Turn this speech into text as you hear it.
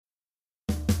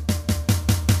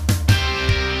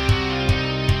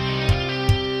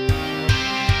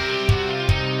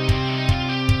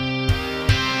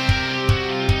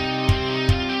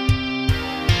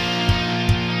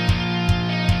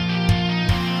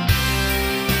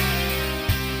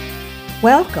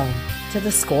Welcome to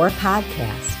the SCORE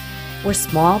podcast, where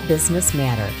small business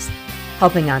matters,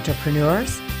 helping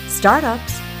entrepreneurs,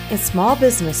 startups, and small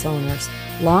business owners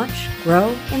launch, grow,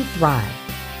 and thrive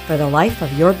for the life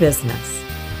of your business.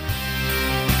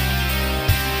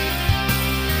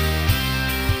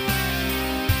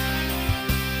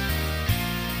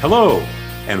 Hello,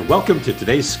 and welcome to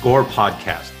today's SCORE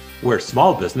podcast, where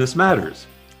small business matters.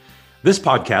 This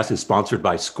podcast is sponsored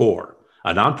by SCORE,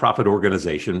 a nonprofit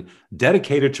organization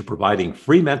dedicated to providing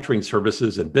free mentoring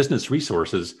services and business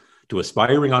resources to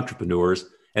aspiring entrepreneurs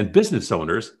and business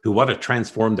owners who want to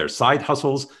transform their side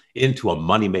hustles into a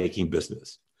money-making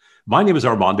business. My name is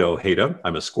Armando Ojeda.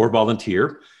 I'm a SCORE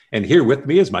volunteer, and here with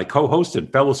me is my co-host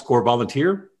and fellow SCORE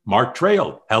volunteer, Mark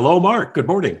Trail. Hello, Mark. Good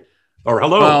morning. Or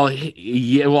hello.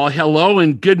 Hello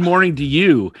and good morning to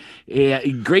you.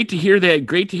 Great to hear that.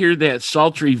 Great to hear that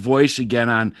sultry voice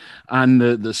again on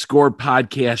the SCORE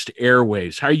podcast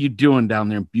airwaves. How are you doing down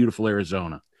there in beautiful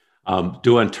Arizona?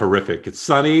 Doing terrific. It's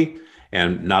sunny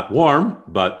and not warm,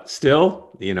 but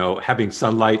still, having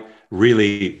sunlight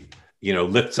really,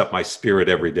 lifts up my spirit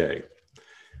every day.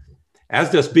 As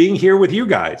does being here with you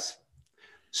guys.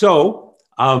 So,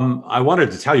 I wanted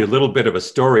to tell you a little bit of a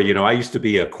story. I used to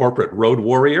be a corporate road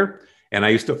warrior, and I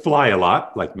used to fly a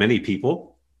lot, like many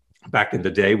people back in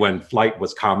the day when flight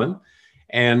was common.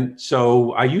 And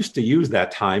so I used to use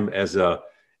that time as a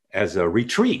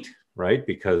retreat, right?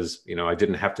 Because, I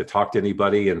didn't have to talk to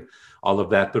anybody and all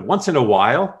of that. But once in a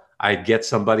while, I'd get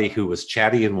somebody who was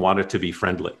chatty and wanted to be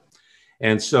friendly.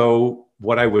 And so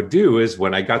what I would do is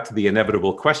when I got to the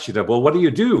inevitable question of, well, what do you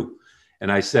do?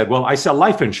 And I said, well, I sell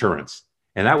life insurance.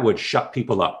 And that would shut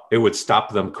people up. It would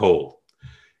stop them cold.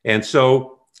 And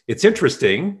so it's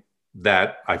interesting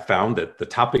that I found that the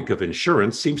topic of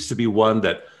insurance seems to be one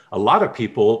that a lot of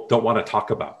people don't want to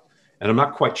talk about. And I'm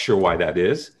not quite sure why that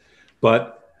is.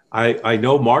 But I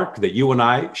know, Mark, that you and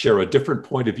I share a different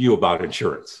point of view about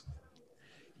insurance.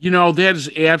 That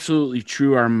is absolutely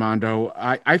true, Armando.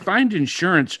 I find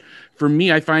insurance, for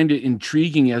me, I find it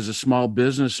intriguing as a small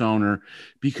business owner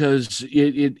because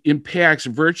it impacts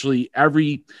virtually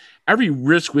every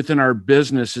risk within our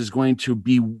business is going to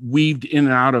be weaved in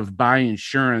and out of by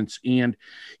insurance. And,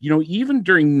 even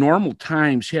during normal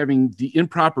times, having the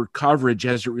improper coverage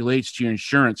as it relates to your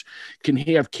insurance can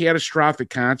have catastrophic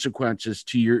consequences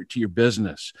to your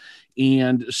business.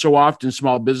 And so often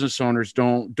small business owners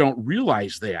don't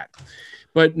realize that.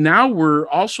 But now we're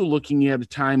also looking at a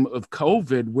time of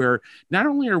COVID where not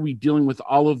only are we dealing with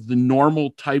all of the normal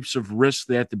types of risks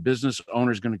that the business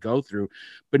owner is going to go through,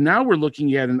 but now we're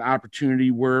looking at an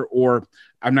opportunity or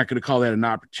I'm not going to call that an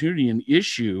opportunity, an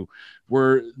issue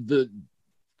where the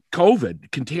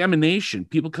COVID contamination,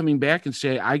 people coming back and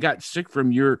say, I got sick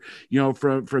from your,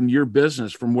 from your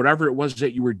business, from whatever it was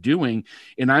that you were doing,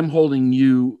 and I'm holding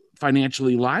you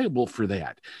financially liable for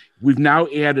that. We've now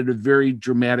added a very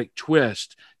dramatic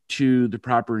twist to the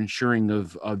proper insuring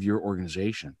of your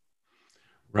organization.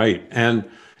 Right. And,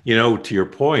 to your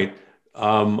point,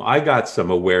 I got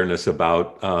some awareness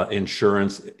about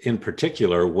insurance in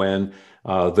particular when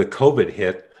the COVID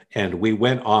hit and we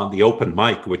went on the open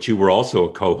mic, which you were also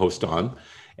a co-host on.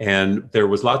 And there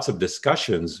was lots of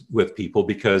discussions with people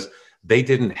because they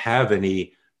didn't have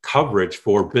any coverage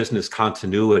for business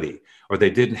continuity, or they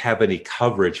didn't have any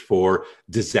coverage for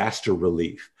disaster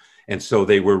relief. And so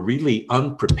they were really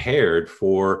unprepared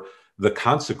for the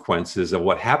consequences of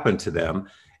what happened to them.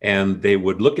 And they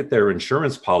would look at their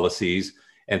insurance policies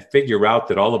and figure out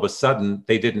that all of a sudden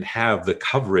they didn't have the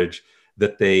coverage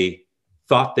that they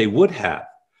thought they would have.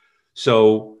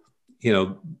 So,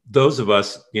 those of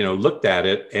us, looked at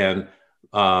it and,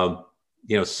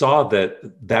 saw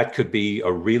that could be a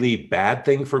really bad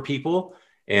thing for people.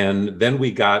 And then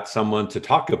we got someone to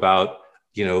talk about,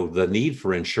 the need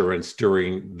for insurance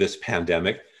during this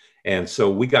pandemic. And so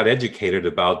we got educated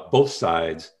about both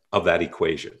sides of that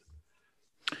equation.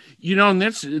 And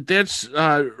that's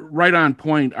right on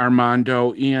point,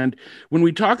 Armando. And when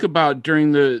we talk about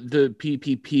during the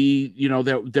PPP,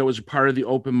 that was a part of the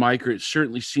open mic, or it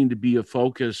certainly seemed to be a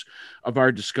focus of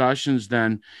our discussions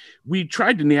then, we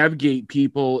tried to navigate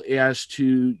people as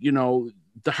to,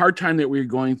 the hard time that we were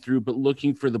going through, but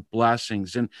looking for the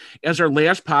blessings. And as our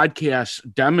last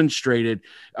podcast demonstrated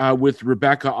with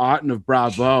Rebecca Otten of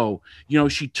Bravo,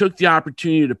 she took the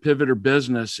opportunity to pivot her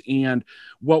business. And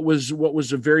what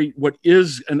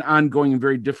is an ongoing and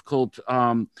very difficult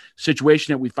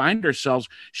situation that we find ourselves,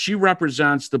 she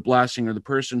represents the blessing, or the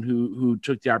person who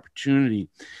took the opportunity.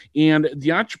 And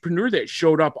the entrepreneur that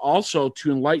showed up also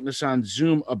to enlighten us on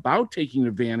Zoom about taking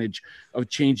advantage of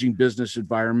changing business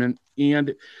environment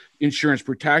and insurance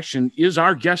protection is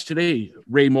our guest today,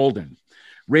 Ray Molden.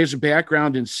 Ray has a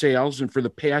background in sales and for the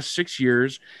past 6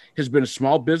 years has been a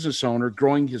small business owner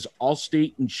growing his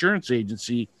Allstate insurance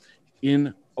agency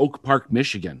in Oak Park,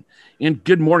 Michigan. And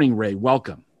good morning, Ray.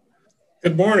 Welcome.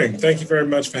 Good morning. Thank you very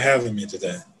much for having me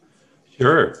today.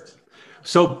 Sure.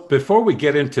 So before we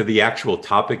get into the actual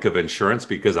topic of insurance,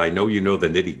 because I know you know the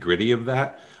nitty gritty of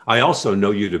that, I also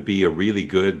know you to be a really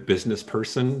good business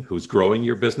person who's growing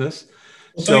your business.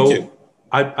 Well, thank you.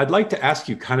 I'd like to ask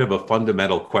you kind of a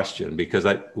fundamental question, because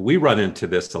we run into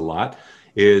this a lot,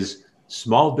 is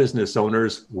small business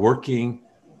owners working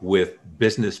with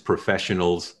business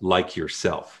professionals like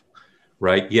yourself,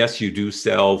 right? Yes, you do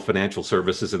sell financial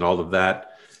services and all of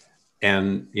that.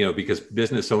 And, because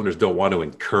business owners don't want to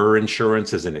incur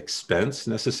insurance as an expense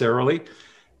necessarily,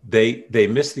 they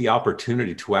miss the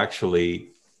opportunity to actually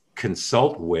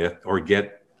consult with or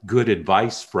get good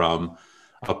advice from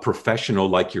a professional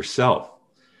like yourself.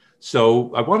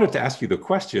 So I wanted to ask you the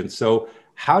question. So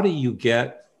how do you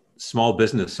get small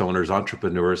business owners,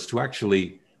 entrepreneurs to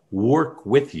actually work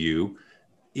with you,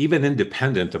 even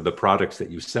independent of the products that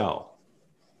you sell?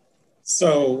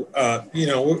 So,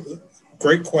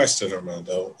 great question,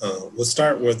 Armando. We'll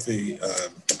start with the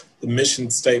mission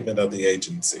statement of the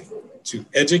agency: to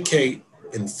educate,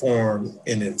 inform,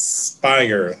 and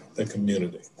inspire the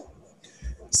community.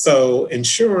 So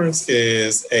insurance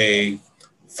is a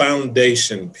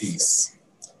foundation piece.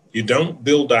 You don't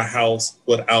build a house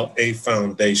without a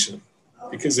foundation,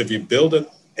 because if you build it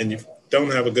and you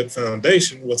don't have a good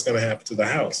foundation, what's going to happen to the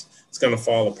house? It's going to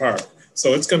fall apart.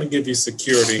 So it's going to give you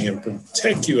security and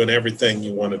protect you in everything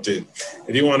you want to do.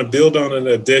 If you want to build on an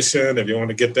addition, if you want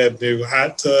to get that new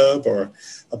hot tub or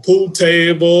a pool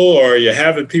table, or you're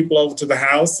having people over to the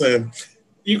house, and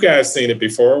you guys seen it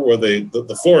before where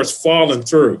the floor is falling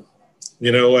through,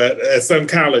 at some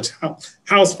college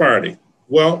house party.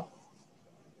 Well,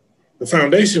 the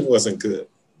foundation wasn't good.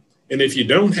 And if you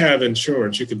don't have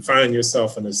insurance, you can find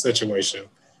yourself in a situation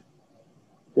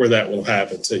where that will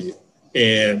happen to you.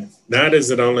 And not is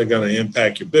it only going to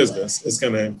impact your business, it's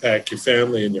going to impact your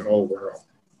family and your whole world.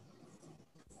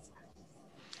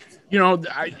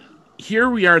 Here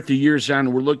we are at the year's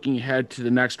end. We're looking ahead to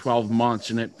the next 12 months,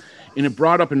 and it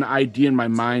brought up an idea in my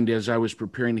mind as I was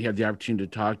preparing to have the opportunity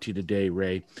to talk to you today,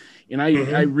 Ray. And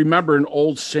I remember an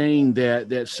old saying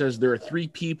that says there are 3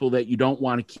 people that you don't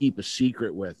want to keep a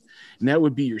secret with, and that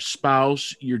would be your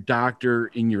spouse, your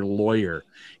doctor, and your lawyer.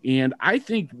 And I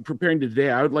think preparing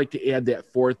today, I would like to add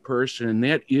that 4th person, and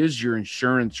that is your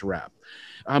insurance rep.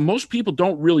 Most people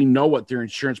don't really know what their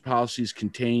insurance policies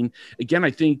contain. Again,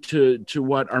 I think to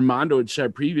what Armando had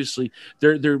said previously,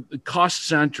 they're cost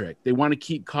centric. They want to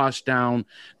keep costs down.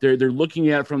 They're looking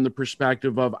at it from the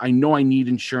perspective of, I know I need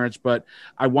insurance, but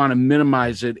I want to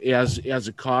minimize it as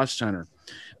a cost center.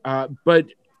 But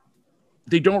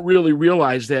they don't really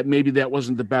realize that maybe that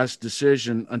wasn't the best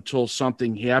decision until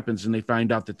something happens and they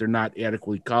find out that they're not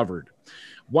adequately covered.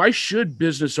 Why should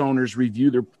business owners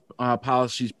review their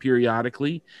policies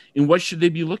periodically, and what should they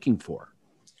be looking for?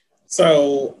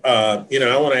 So, I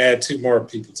want to add 2 more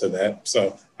people to that.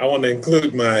 So I want to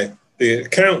include the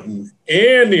accountant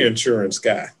and the insurance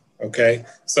guy. Okay.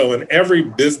 So in every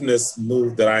business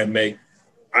move that I make,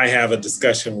 I have a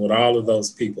discussion with all of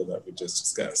those people that we just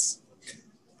discussed.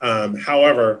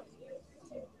 However,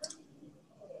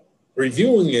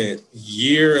 reviewing it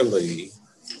yearly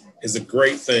is a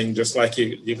great thing. Just like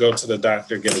you go to the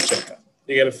doctor, get a checkup.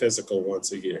 You get a physical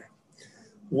once a year.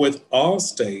 With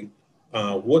Allstate,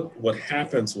 what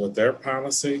happens with their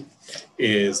policy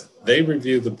is they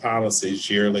review the policies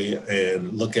yearly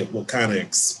and look at what kind of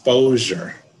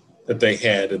exposure that they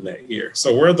had in that year.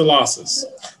 So where are the losses?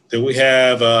 Do we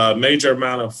have a major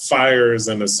amount of fires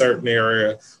in a certain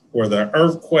area? Were there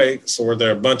earthquakes, or were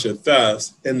there a bunch of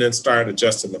thefts? And then start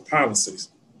adjusting the policies.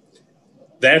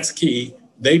 That's key.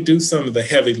 They do some of the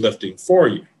heavy lifting for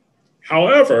you.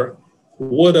 However,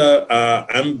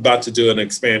 I'm about to do an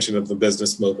expansion of the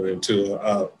business moving into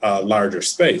a larger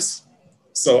space.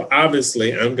 So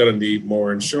obviously, I'm going to need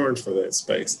more insurance for that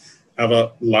space. I have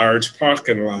a large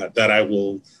parking lot that I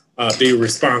will be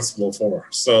responsible for.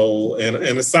 So, and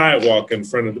a sidewalk in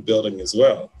front of the building as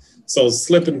well. So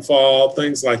slip and fall,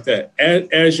 things like that.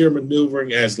 As you're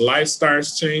maneuvering, as life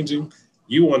starts changing,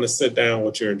 you want to sit down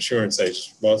with your insurance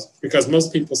agent, because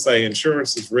most people say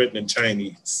insurance is written in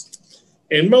Chinese.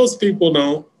 And most people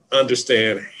don't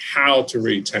understand how to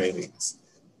read Chinese.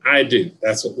 I do.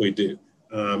 That's what we do.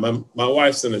 My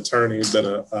wife's an attorney,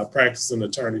 been a practicing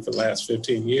attorney for the last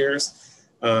 15 years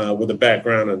with a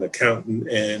background in accountant.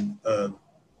 And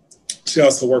she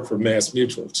also worked for Mass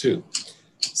Mutual too.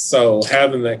 So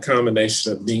having that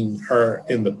combination of being her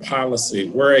in the policy,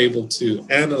 we're able to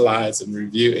analyze and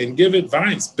review and give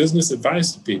advice, business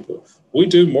advice to people. We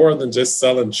do more than just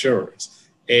sell insurance.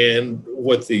 And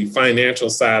with the financial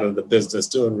side of the business,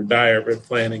 doing retirement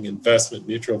planning, investment,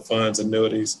 mutual funds,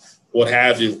 annuities, what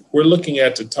have you, we're looking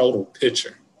at the total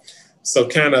picture. So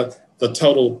kind of the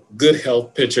total good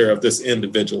health picture of this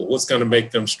individual, what's going to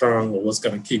make them strong or what's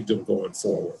going to keep them going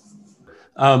forward.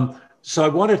 So I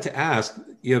wanted to ask,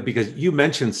 because you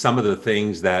mentioned some of the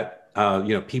things that,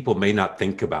 people may not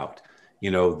think about,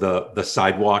 the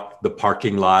sidewalk, the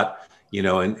parking lot,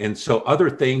 and so other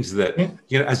things that,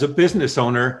 as a business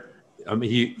owner, I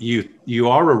mean, you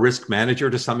are a risk manager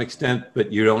to some extent,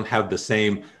 but you don't have the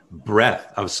same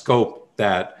breadth of scope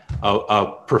that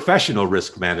a professional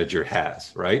risk manager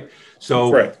has, right?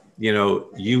 So, Correct.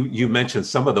 You mentioned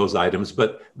some of those items,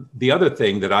 but the other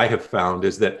thing that I have found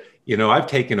is that, I've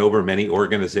taken over many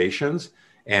organizations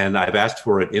and I've asked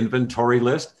for an inventory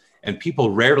list, and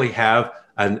people rarely have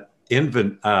an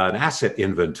asset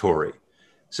inventory.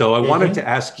 So I wanted to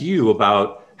ask you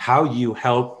about how you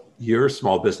help your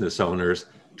small business owners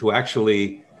to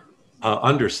actually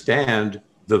understand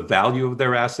the value of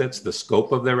their assets, the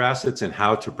scope of their assets, and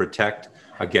how to protect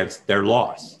against their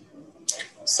loss.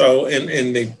 So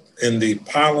in the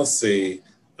policy,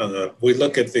 we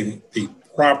look at the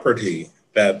property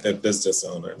that the business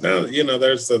owner. Now,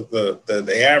 there's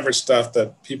the average stuff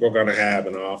that people are going to have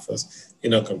in office,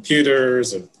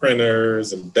 computers and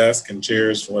printers and desks and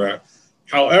chairs, whatever.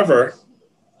 However,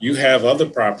 you have other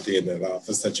property in that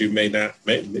office that you may not,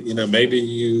 maybe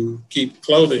you keep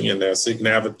clothing in there so you can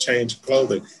have a change of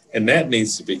clothing, and that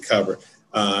needs to be covered.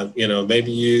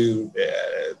 Maybe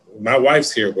my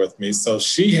wife's here with me, so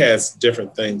she has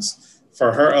different things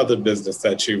for her other business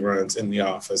that she runs in the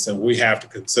office, and we have to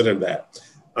consider that.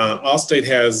 Allstate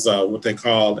has what they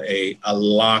call a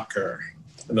locker,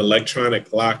 an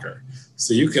electronic locker.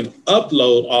 So you can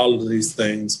upload all of these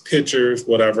things, pictures,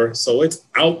 whatever. So it's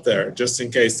out there just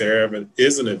in case there ever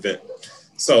is an event.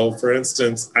 So for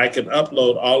instance, I can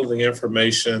upload all of the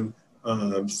information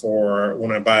for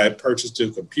when I purchase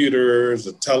new computers,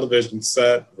 a television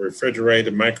set, refrigerator,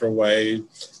 microwave,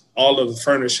 all of the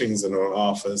furnishings in our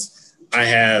office. I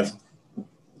have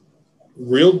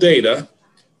real data.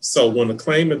 So when the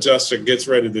claim adjuster gets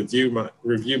ready to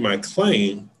review my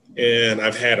claim, and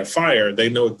I've had a fire, they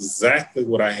know exactly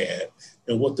what I had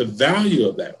and what the value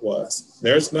of that was.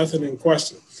 There's nothing in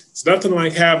question. It's nothing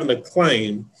like having a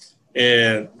claim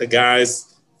and the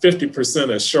guy's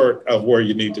 50% is short of where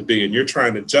you need to be, and you're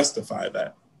trying to justify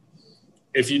that.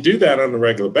 If you do that on a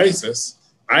regular basis,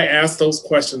 I ask those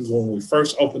questions when we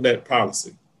first open that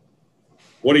policy.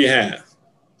 What do you have?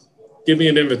 Give me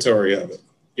an inventory of it.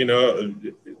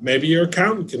 Maybe your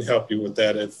accountant can help you with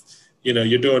that if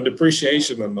you're doing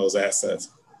depreciation on those assets.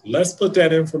 Let's put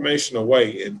that information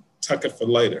away and tuck it for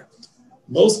later.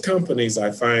 Most companies,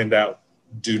 I find out,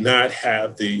 do not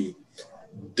have the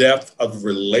depth of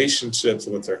relationships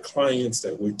with their clients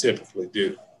that we typically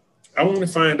do. I want to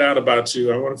find out about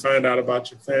you. I want to find out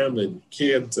about your family and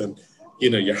kids and,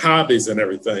 your hobbies and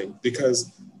everything.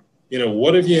 Because,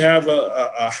 what if you have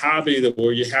a hobby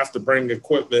where you have to bring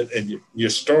equipment and you're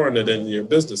storing it in your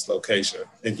business location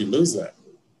and you lose that?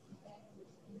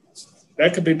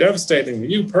 That could be devastating to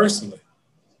you personally,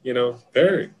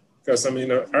 very. Because,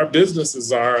 our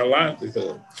businesses are our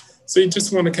livelihood. So you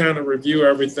just want to kind of review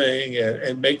everything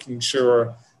and making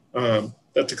sure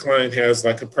that the client has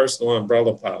like a personal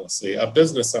umbrella policy, a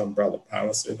business umbrella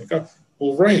policy. And they go,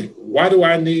 well, right, why do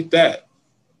I need that?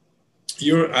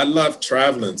 I love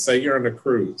traveling. Say you're on a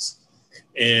cruise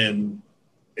and,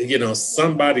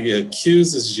 somebody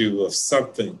accuses you of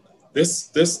something.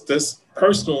 This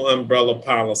personal umbrella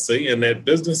policy and that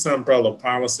business umbrella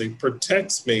policy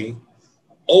protects me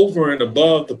over and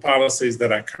above the policies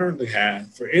that I currently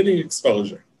have for any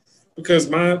exposure, because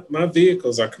my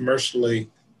vehicles are commercially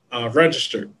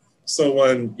registered. So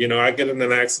when, I get in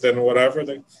an accident or whatever,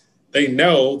 they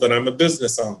know that I'm a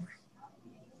business owner.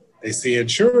 They see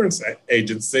insurance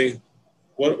agency.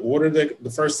 What are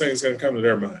the first thing that's going to come to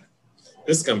their mind?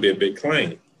 This is going to be a big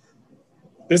claim.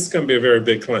 This is going to be a very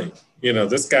big claim.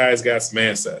 This guy's got some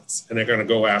assets and they're going to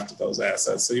go after those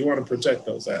assets. So you want to protect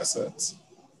those assets.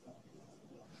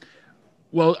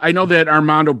 Well, I know that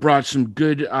Armando brought some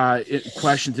good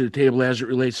questions to the table as it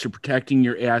relates to protecting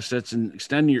your assets and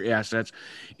extending your assets.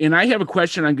 And I have a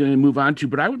question I'm going to move on to,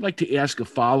 but I would like to ask a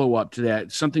follow-up to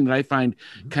that, something that I find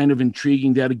kind of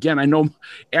intriguing that, again, I know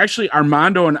actually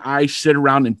Armando and I sit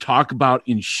around and talk about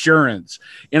insurance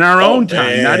in our own time,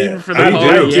 man. Not even for the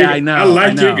whole. Yeah, I know. I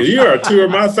like you. You are two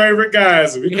of my favorite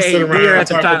guys. We can sit around and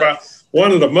talk about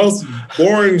one of the most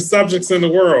boring subjects in the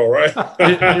world, right?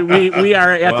 we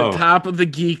are at the top of the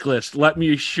geek list, let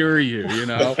me assure you,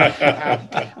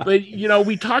 But,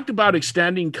 we talked about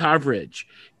extending coverage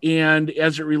and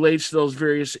as it relates to those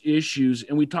various issues.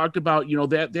 And we talked about,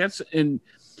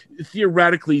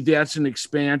 theoretically, that's an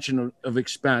expansion of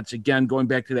expense. Again, going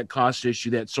back to that cost issue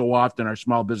that so often our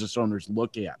small business owners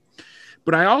look at.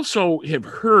 But I also have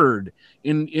heard,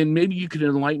 and maybe you could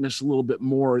enlighten us a little bit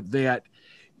more, that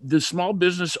the small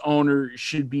business owner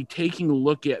should be taking a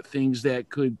look at things that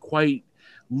could quite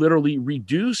literally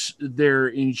reduce their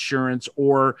insurance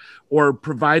or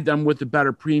provide them with a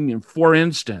better premium. For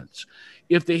instance,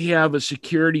 if they have a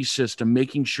security system,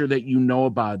 making sure that you know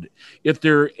about it. If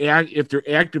they're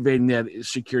activating that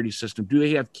security system, do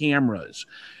they have cameras?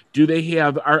 Do they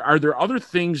have, are there other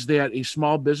things that a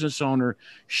small business owner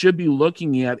should be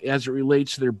looking at as it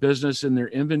relates to their business and their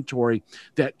inventory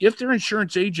that if their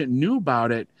insurance agent knew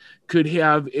about it, could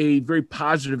have a very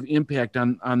positive impact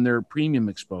on their premium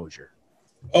exposure?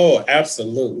 Oh,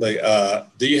 absolutely.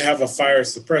 Do you have a fire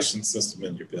suppression system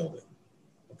in your building?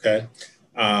 Okay.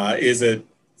 Is it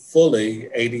fully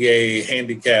ADA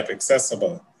handicap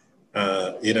accessible?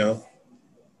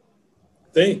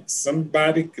 Think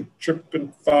somebody could trip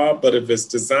and fall, but if it's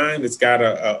designed, it's got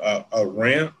a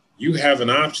ramp, you have an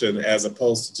option as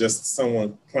opposed to just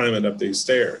someone climbing up these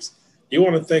stairs. You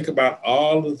want to think about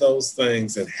all of those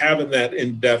things and having that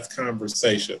in-depth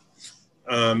conversation.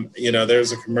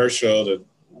 There's a commercial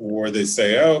where they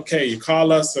say, oh, okay, you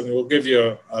call us and we'll give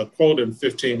you a quote in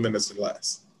 15 minutes or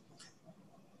less.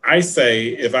 I say,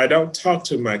 if I don't talk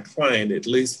to my client at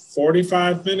least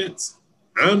 45 minutes,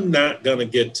 I'm not going to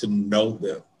get to know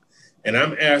them. And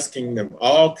I'm asking them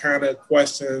all kind of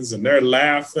questions and they're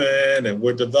laughing and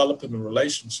we're developing a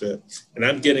relationship and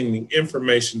I'm getting the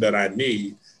information that I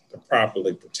need to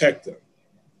properly protect them.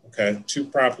 Okay, to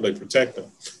properly protect them.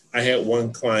 I had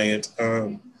one client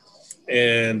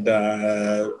and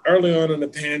early on in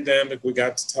the pandemic, we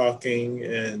got to talking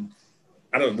and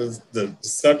the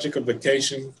subject of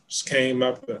vacation came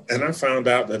up and I found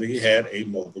out that he had a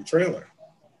mobile trailer.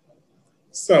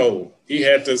 So he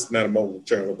had this, not a mobile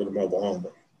trailer, but a mobile home.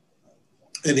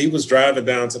 And he was driving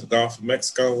down to the Gulf of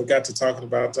Mexico. We got to talking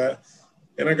about that.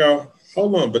 And I go,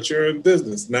 hold on, but you're in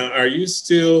business. Now, are you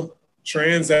still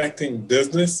transacting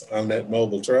business on that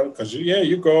mobile trailer? Because,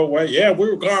 you go away. Yeah, we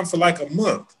were gone for like a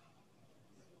month.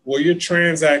 Well, you're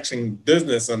transacting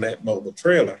business on that mobile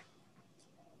trailer.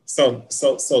 So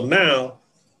now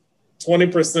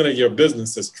 20% of your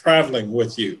business is traveling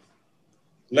with you.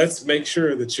 Let's make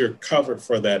sure that you're covered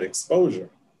for that exposure.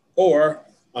 Or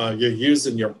you're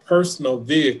using your personal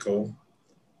vehicle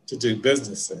to do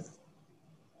business in.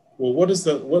 Well, what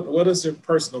does your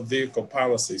personal vehicle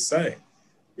policy say?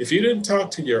 If you didn't talk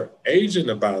to your agent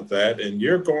about that and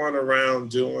you're going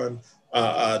around doing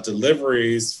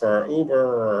deliveries for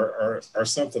Uber or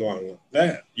something like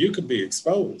that, you could be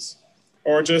exposed.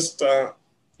 Or just,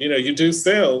 you do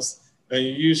sales and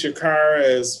you use your car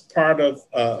as part of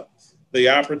the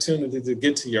opportunity to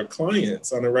get to your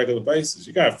clients on a regular basis.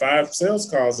 You got 5 sales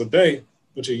calls a day,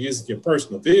 but you're using your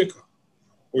personal vehicle,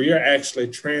 where you're actually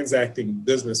transacting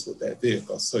business with that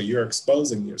vehicle. So you're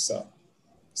exposing yourself.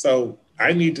 So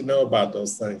I need to know about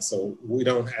those things so we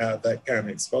don't have that kind of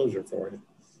exposure for it.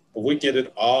 But we get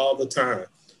it all the time.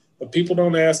 But people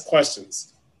don't ask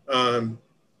questions.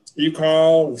 You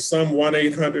call some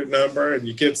 1-800 number and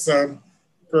you get some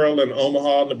girl in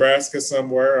Omaha, Nebraska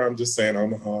somewhere. I'm just saying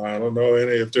Omaha. I don't know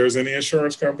if there's any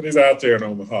insurance companies out there in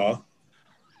Omaha.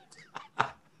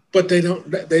 But they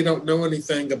don't know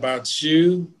anything about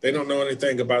you. They don't know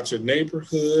anything about your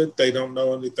neighborhood. They don't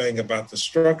know anything about the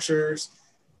structures.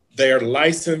 They're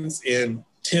licensed in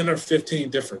 10 or 15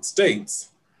 different states.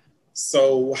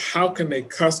 So how can they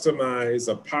customize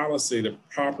a policy to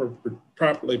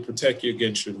properly protect you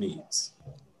against your needs?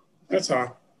 That's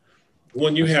all.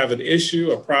 When you have an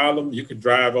issue, a problem, you can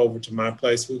drive over to my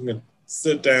place. We can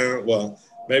sit down. Well,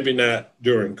 maybe not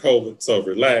during COVID, so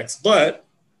relax, but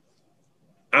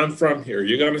I'm from here.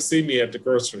 You're going to see me at the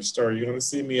grocery store. You're going to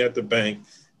see me at the bank.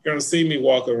 You're going to see me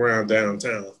walking around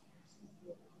downtown.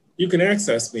 You can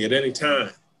access me at any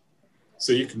time.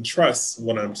 So you can trust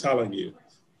what I'm telling you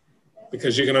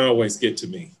because you can always get to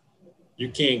me. You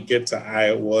can't get to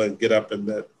Iowa and get up in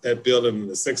that building in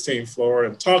the 16th floor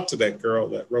and talk to that girl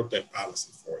that wrote that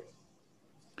policy for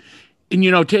you.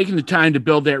 And, taking the time to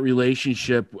build that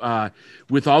relationship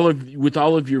with all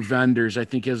of your vendors, I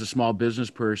think as a small business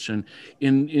person,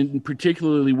 in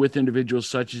particularly with individuals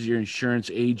such as your insurance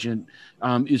agent,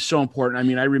 is so important. I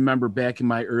mean, I remember back in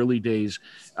my early days,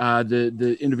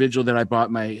 the individual that I bought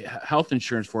my health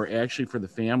insurance for, actually for the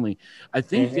family, I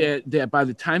think that by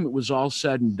the time it was all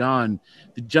said and done,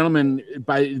 the gentleman,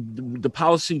 by the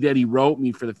policy that he wrote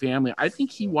me for the family, I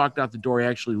think he walked out the door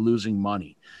actually losing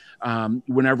money.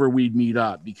 Whenever we'd meet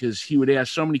up, because he would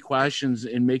ask so many questions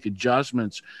and make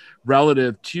adjustments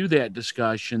relative to that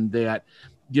discussion that,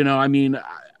 I'm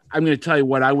going to tell you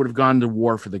what, I would have gone to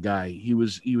war for the guy. He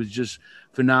was just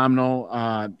phenomenal.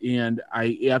 And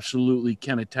I absolutely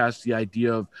can attest the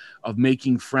idea of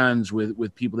making friends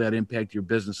with people that impact your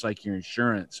business, like your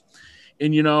insurance.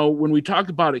 And, when we talk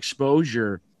about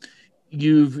exposure, as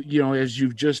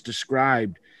you've just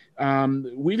described,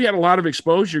 we've had a lot of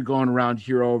exposure going around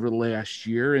here over the last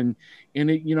year, and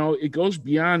it goes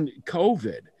beyond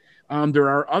COVID. There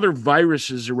are other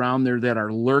viruses around there that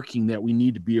are lurking that we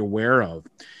need to be aware of.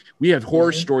 We have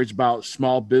horror stories about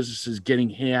small businesses getting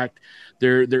hacked,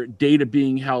 their data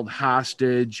being held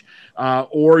hostage,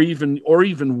 or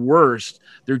even worse,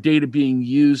 their data being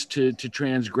used to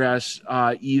transgress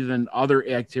even other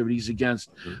activities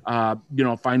against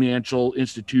financial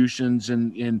institutions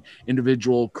and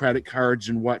individual credit cards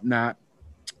and whatnot.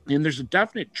 And there's a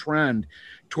definite trend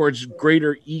towards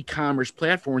greater e-commerce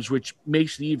platforms, which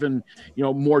makes it even,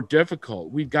 more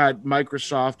difficult. We've got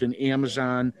Microsoft and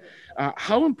Amazon.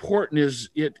 How important is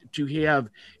it to have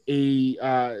a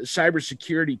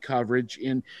cybersecurity coverage,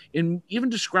 and even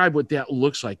describe what that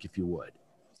looks like, if you would?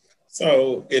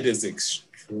 So it is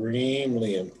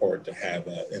extremely important to have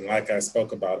that. And like I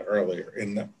spoke about earlier,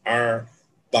 in our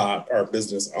BOP, our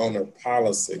business owner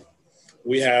policy,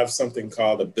 we have something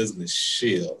called a business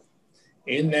shield.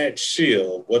 In that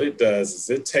shield, what it does is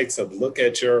it takes a look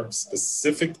at your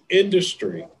specific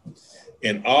industry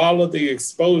and all of the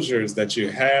exposures that you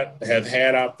have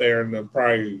had out there in the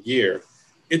prior year.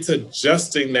 It's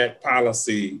adjusting that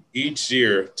policy each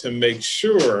year to make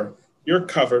sure you're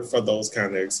covered for those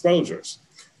kind of exposures.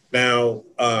 Now,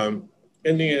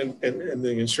 in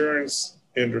the insurance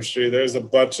industry, there's a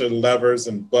bunch of levers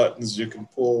and buttons you can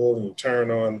pull and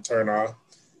turn on and turn off.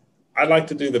 I like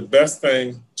to do the best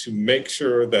thing to make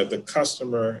sure that the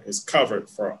customer is covered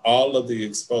for all of the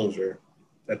exposure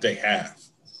that they have.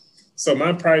 So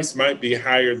my price might be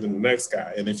higher than the next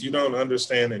guy. And if you don't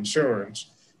understand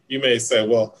insurance, you may say,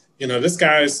 well, this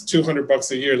guy is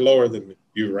 $200 a year lower than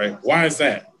you, right? Why is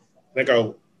that? And I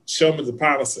go, show me the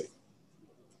policy.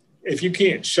 If you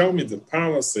can't show me the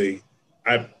policy,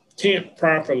 I can't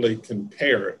properly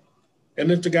compare it.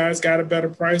 And if the guy's got a better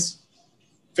price,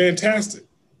 fantastic.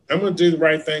 I'm going to do the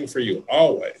right thing for you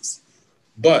always.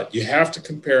 But you have to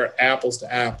compare apples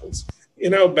to apples.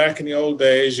 Back in the old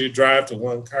days, you drive to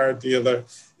one car dealer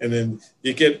and then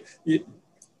you get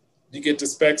the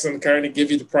specs on the car and they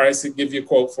give you the price, they give you a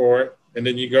quote for it. And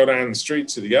then you go down the street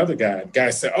to the other guy. The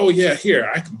guy said, oh yeah,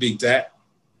 here, I can beat that.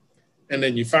 And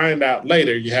then you find out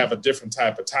later you have a different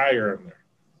type of tire in there.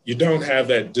 You don't have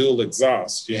that dual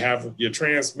exhaust. You have your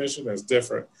transmission that's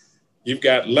different. You've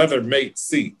got leather mate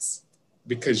seats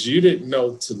because you didn't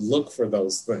know to look for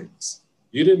those things.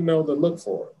 You didn't know to look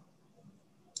for it.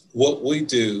 What we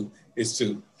do is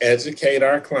to educate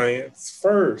our clients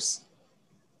first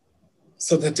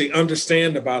so that they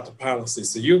understand about the policy.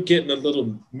 So you're getting a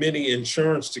little mini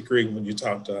insurance degree when you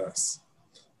talk to us.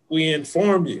 We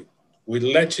inform you. We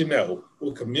let you know.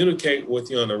 We'll communicate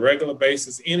with you on a regular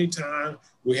basis. Anytime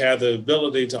we have the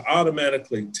ability to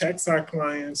automatically text our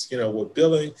clients, with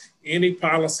billing, any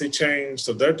policy change,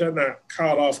 so they're not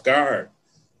caught off guard.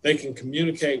 They can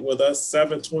communicate with us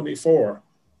 7/24.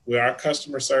 Where our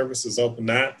customer service is open,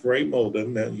 not Ray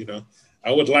Molden.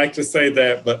 I would like to say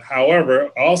that, but however,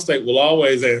 Allstate will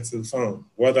always answer the phone,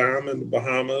 whether I'm in the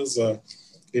Bahamas or,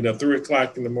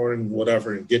 3:00 in the morning,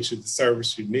 whatever, and get you the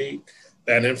service you need.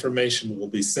 That information will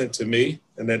be sent to me,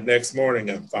 and then next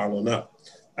morning I'm following up.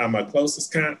 Now, my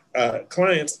closest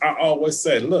clients, I always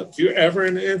say, look, you're ever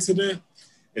in an incident,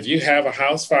 if you have a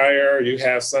house fire, you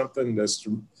have something that's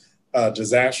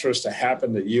disastrous to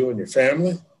happen to you and your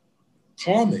family,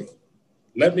 call me.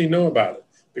 Let me know about it,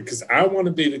 because I want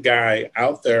to be the guy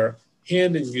out there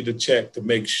handing you the check to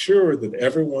make sure that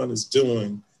everyone is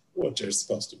doing what they're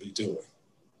supposed to be doing.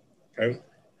 Okay,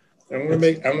 I want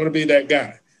to be that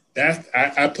guy.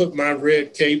 I put my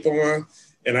red cape on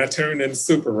and I turned into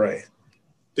Super Ray,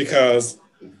 because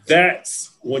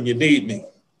that's when you need me.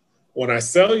 When I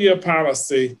sell you a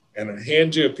policy and I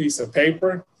hand you a piece of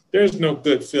paper, There's no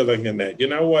good feeling in that. You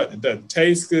know what? It doesn't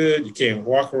taste good. You can't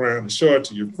walk around and show it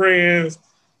to your friends.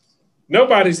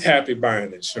 Nobody's happy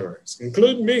buying insurance,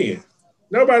 including me.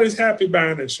 Nobody's happy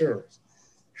buying insurance.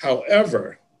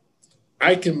 However,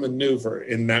 I can maneuver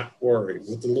and not worry.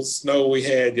 With the little snow we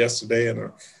had yesterday,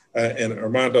 and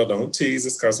Armando, don't tease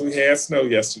us because we had snow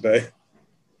yesterday.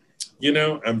 You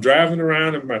know, I'm driving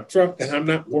around in my truck and I'm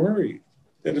not worried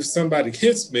that if somebody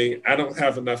hits me, I don't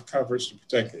have enough coverage to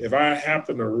protect it. If I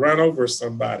happen to run over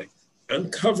somebody, I'm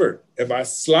covered. If I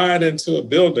slide into a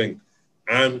building,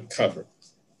 I'm covered.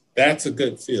 That's a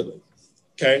good feeling.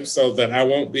 Okay, so that I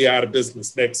won't be out of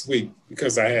business next week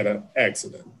because I had an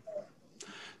accident.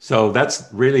 So that's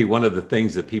really one of the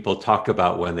things that people talk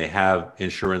about when they have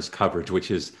insurance coverage,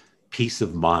 which is peace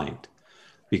of mind,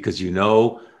 because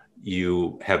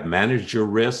you have managed your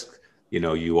risk,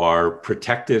 you are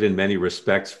protected in many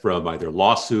respects from either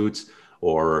lawsuits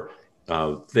or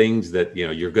things that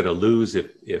you're going to lose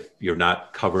if you're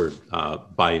not covered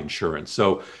by insurance.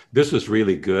 So this was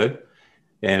really good.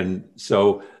 And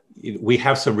so we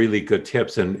have some really good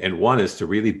tips. And one is to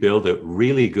really build a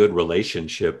really good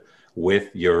relationship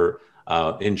with your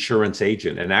insurance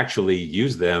agent and actually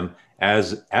use them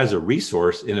as a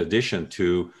resource in addition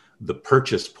to the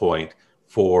purchase point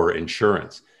for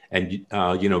insurance. And,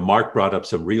 Mark brought up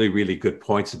some really, really good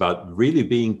points about really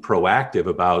being proactive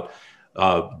about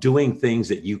doing things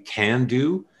that you can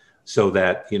do so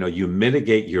that, you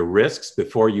mitigate your risks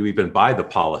before you even buy the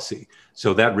policy.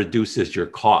 So that reduces your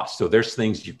cost. So there's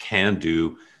things you can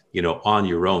do, on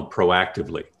your own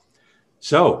proactively.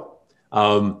 So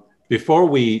before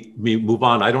we move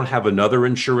on, I don't have another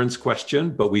insurance question,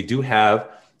 but we do have,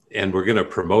 and we're going to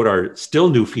promote our still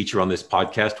new feature on this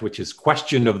podcast, which is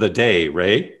Question of the Day,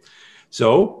 Ray.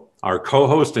 So our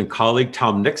co-host and colleague,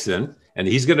 Tom Nixon, and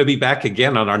he's going to be back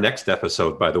again on our next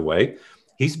episode, by the way.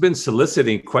 He's been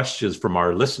soliciting questions from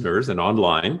our listeners and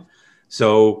online.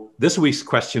 So this week's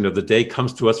question of the day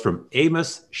comes to us from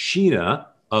Amos Sheena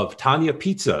of Tanya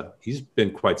Pizza. He's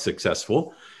been quite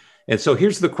successful. And so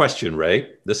here's the question,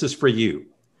 Ray. This is for you.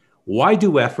 Why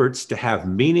do efforts to have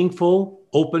meaningful,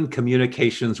 open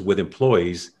communications with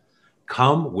employees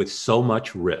come with so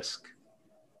much risk?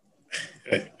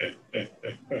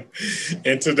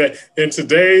 In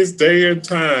today's day and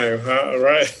time, huh?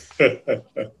 Right?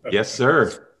 Yes,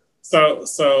 sir.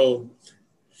 So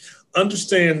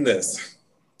understand this.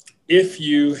 If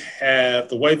you have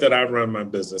the way that I run my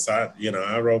business, I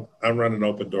run an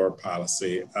open door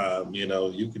policy.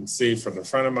 You can see from the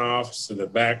front of my office to the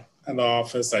back of the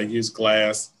office, I use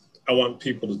glass. I want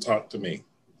people to talk to me.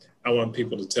 I want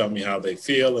people to tell me how they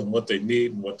feel and what they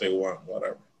need and what they want,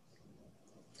 whatever.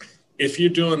 If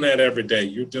you're doing that every day,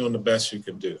 you're doing the best you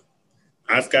can do.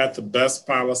 I've got the best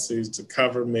policies to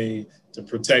cover me, to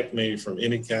protect me from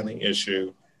any kind of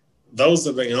issue. Those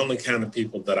are the only kind of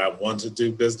people that I want to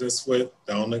do business with,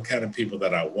 the only kind of people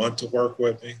that I want to work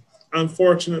with me.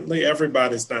 Unfortunately,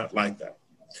 everybody's not like that.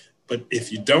 But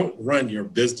if you don't run your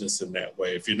business in that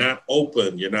way, if you're not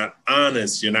open, you're not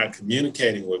honest, you're not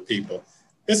communicating with people,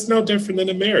 it's no different than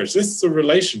a marriage. This is a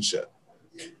relationship.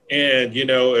 And,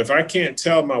 if I can't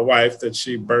tell my wife that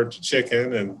she burnt the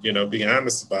chicken and, be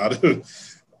honest about it,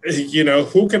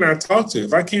 who can I talk to?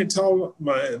 If I can't tell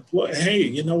my employee, hey,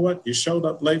 you know what? You showed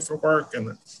up late for work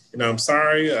and, I'm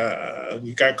sorry,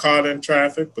 you got caught in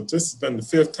traffic, but this has been the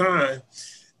 5th time.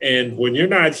 And when you're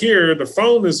not here, the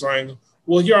phone is ringing.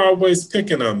 Well, you're always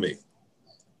picking on me.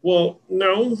 Well,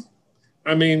 no,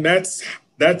 I mean, that's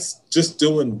just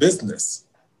doing business.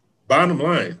 Bottom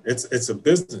line, it's a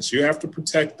business. You have to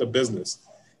protect the business.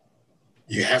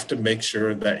 You have to make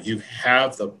sure that you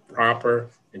have the proper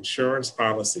insurance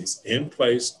policies in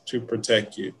place to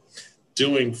protect you.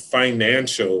 Doing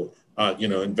financial,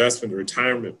 investment,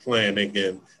 retirement planning,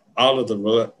 and all of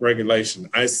the regulation.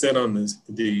 I sit on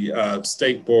the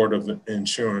State Board of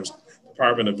Insurance,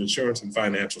 Department of Insurance and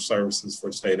Financial Services for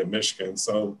the state of Michigan.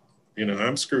 So,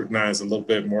 I'm scrutinized a little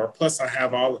bit more. Plus, I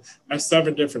have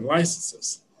 7 different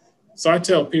licenses. So I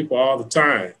tell people all the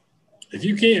time, if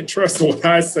you can't trust what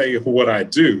I say or what I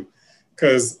do,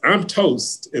 because I'm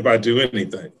toast if I do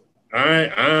anything,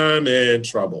 I'm in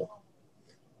trouble.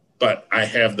 But I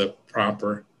have the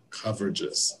proper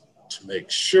coverages to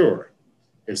make sure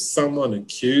if someone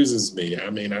accuses me,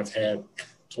 I've had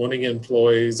 20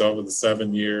 employees over the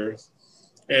 7 years.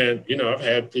 And, I've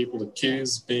had people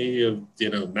accuse me of,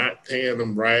 not paying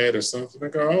them right or something. I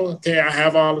go, oh, okay, I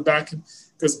have all the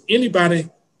documents. Because anybody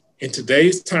in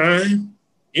today's time,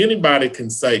 anybody can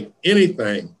say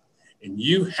anything, and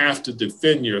you have to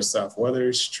defend yourself, whether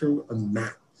it's true or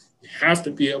not. You have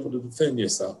to be able to defend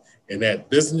yourself. And that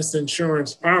business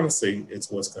insurance policy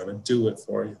is what's going to do it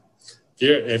for you.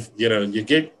 If you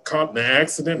get caught in an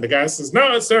accident, the guy says,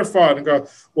 no, it's their fault. And go,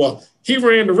 well, he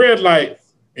ran the red light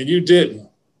and you didn't.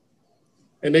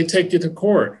 And they take you to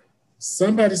court.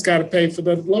 Somebody's got to pay for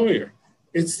the lawyer.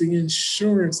 It's the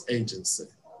insurance agency.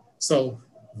 So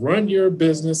run your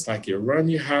business like you run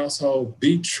your household.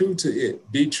 Be true to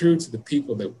it. Be true to the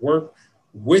people that work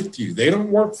with you. They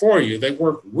don't work for you. They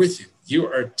work with you. You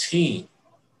are a team.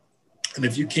 And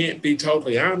if you can't be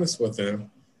totally honest with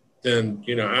them, then,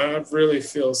 I really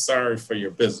feel sorry for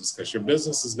your business, because your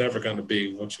business is never going to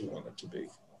be what you want it to be.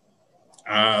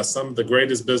 Some of the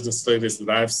greatest business leaders that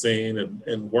I've seen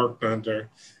and worked under,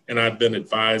 and I've been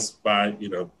advised by,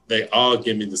 they all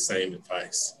give me the same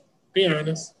advice. Be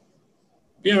honest.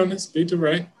 Be honest, be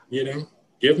direct,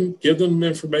 give them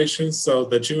information so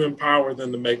that you empower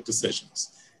them to make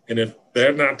decisions. And if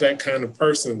they're not that kind of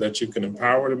person that you can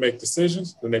empower to make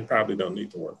decisions, then they probably don't need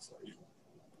to work for you,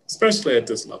 especially at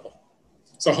this level.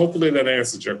 So hopefully that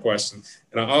answered your question.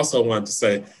 And I also wanted to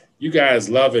say, you guys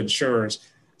love insurance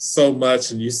so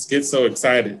much and you get so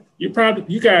excited. You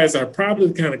guys are probably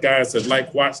the kind of guys that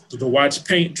like to watch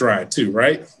paint dry too,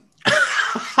 right?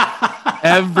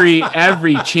 Every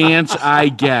chance I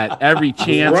get,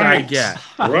 I get.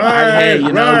 Right.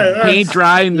 Hey, paint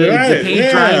drying the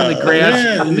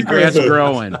grass and the grass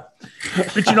growing.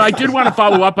 But I did want to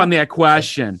follow up on that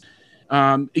question.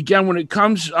 Again, when it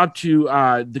comes up to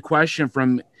the question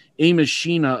from Amos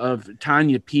Sheena of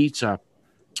Tanya Pizza,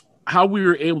 how we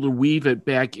were able to weave it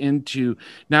back into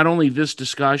not only this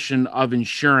discussion of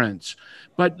insurance,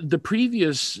 but the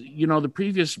previous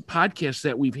podcasts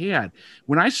that we've had.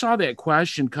 When I saw that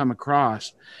question come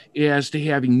across as to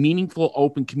having meaningful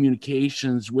open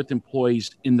communications with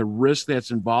employees and the risk that's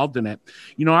involved in it,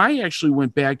 I actually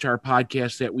went back to our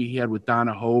podcast that we had with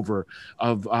Donna Hover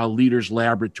of Leaders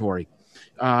Laboratory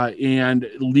and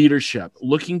leadership,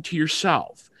 looking to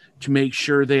yourself to make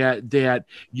sure that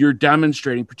you're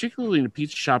demonstrating, particularly in a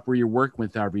pizza shop where you're working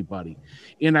with everybody.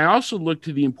 And I also look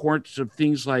to the importance of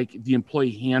things like the employee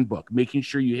handbook, making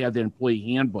sure you have that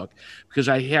employee handbook, because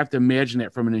I have to imagine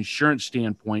that from an insurance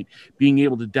standpoint, being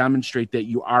able to demonstrate that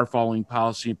you are following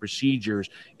policy and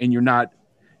procedures and you're not,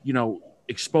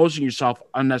 exposing yourself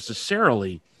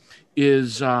unnecessarily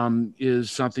is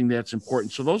something that's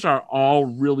important. So those are all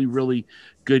really, really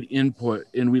good input.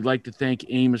 And we'd like to thank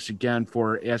Amos again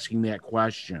for asking that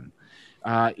question.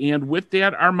 And with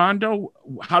that, Armando,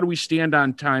 how do we stand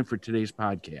on time for today's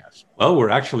podcast? Well, we're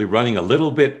actually running a little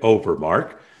bit over,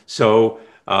 Mark. So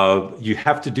you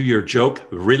have to do your joke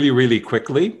really, really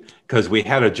quickly, because we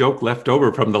had a joke left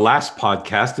over from the last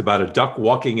podcast about a duck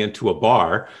walking into a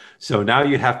bar. So now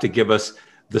you have to give us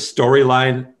the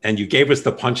storyline, and you gave us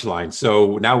the punchline.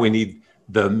 So now we need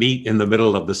the meat in the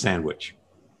middle of the sandwich.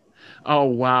 Oh,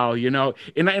 wow.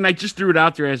 And I just threw it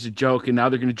out there as a joke, and now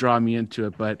they're going to draw me into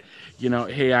it. But,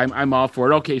 hey, I'm all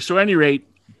for it. Okay, so at any rate,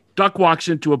 duck walks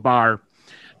into a bar,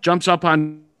 jumps up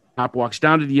on top, walks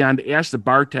down to the end, asks the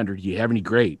bartender, do you have any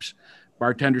grapes?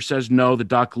 Bartender says no, the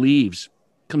duck leaves.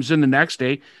 Comes in the next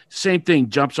day, same thing,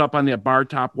 jumps up on that bar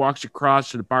top, walks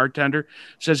across to the bartender,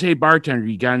 says, hey, bartender,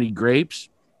 you got any grapes?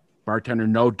 Bartender,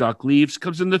 no, duck leaves.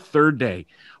 Comes in the third day,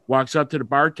 walks up to the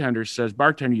bartender, says,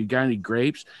 bartender, you got any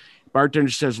grapes? Bartender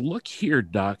says, look here,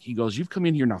 duck. He goes, you've come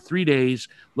in here now 3 days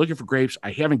looking for grapes.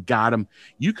 I haven't got them.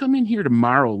 You come in here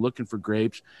tomorrow looking for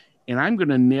grapes, and I'm going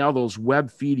to nail those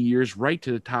web feet of yours right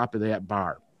to the top of that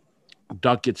bar.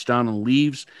 Duck gets down and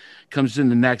leaves, comes in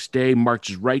the next day,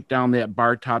 marches right down that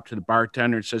bar top to the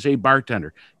bartender and says, hey,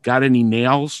 bartender, got any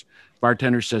nails?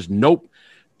 Bartender says, nope.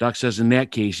 Duck says, in that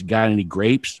case, you got any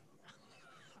grapes?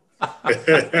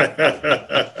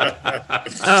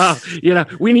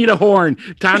 We need a horn.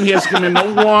 Tom has come in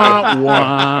the wah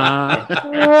wah.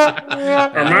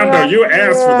 Armando, you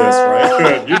asked for this,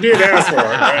 right? You did ask for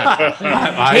it,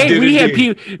 right? Hey,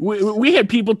 we had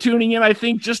people tuning in, I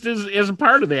think, just as a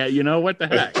part of that. What the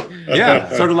heck?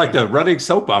 Yeah, sort of like the running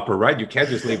soap opera, right? You can't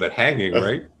just leave it hanging,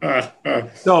 right?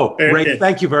 So, Ray,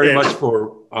 thank you very much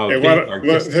for being our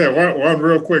guest. One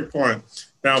real quick point.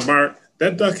 Now, Mark,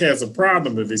 that duck has a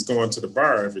problem if he's going to the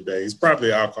bar every day. He's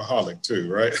probably alcoholic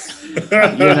too, right?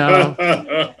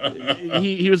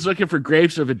 He was looking for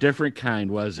grapes of a different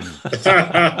kind, wasn't he?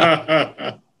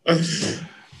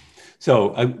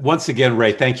 So once again,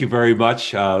 Ray, thank you very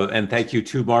much. And thank you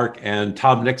to Mark and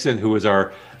Tom Nixon, who is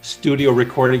our studio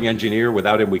recording engineer.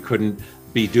 Without him, we couldn't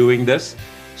be doing this.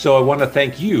 So I want to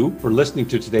thank you for listening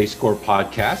to today's SCORE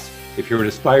podcast. If you're an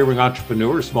aspiring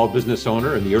entrepreneur, small business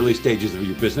owner in the early stages of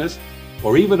your business,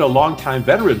 or even a longtime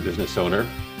veteran business owner,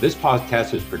 this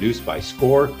podcast is produced by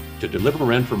SCORE to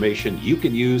deliver information you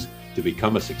can use to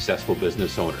become a successful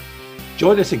business owner.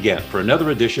 Join us again for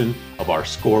another edition of our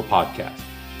SCORE podcast.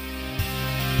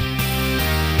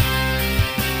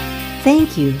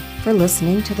 Thank you for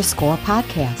listening to the SCORE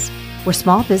podcast, where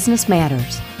small business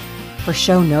matters. For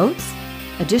show notes,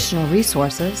 additional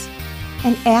resources,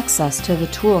 and access to the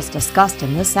tools discussed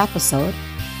in this episode,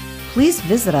 please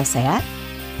visit us at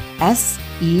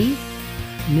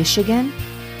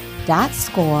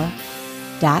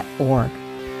semichigan.score.org.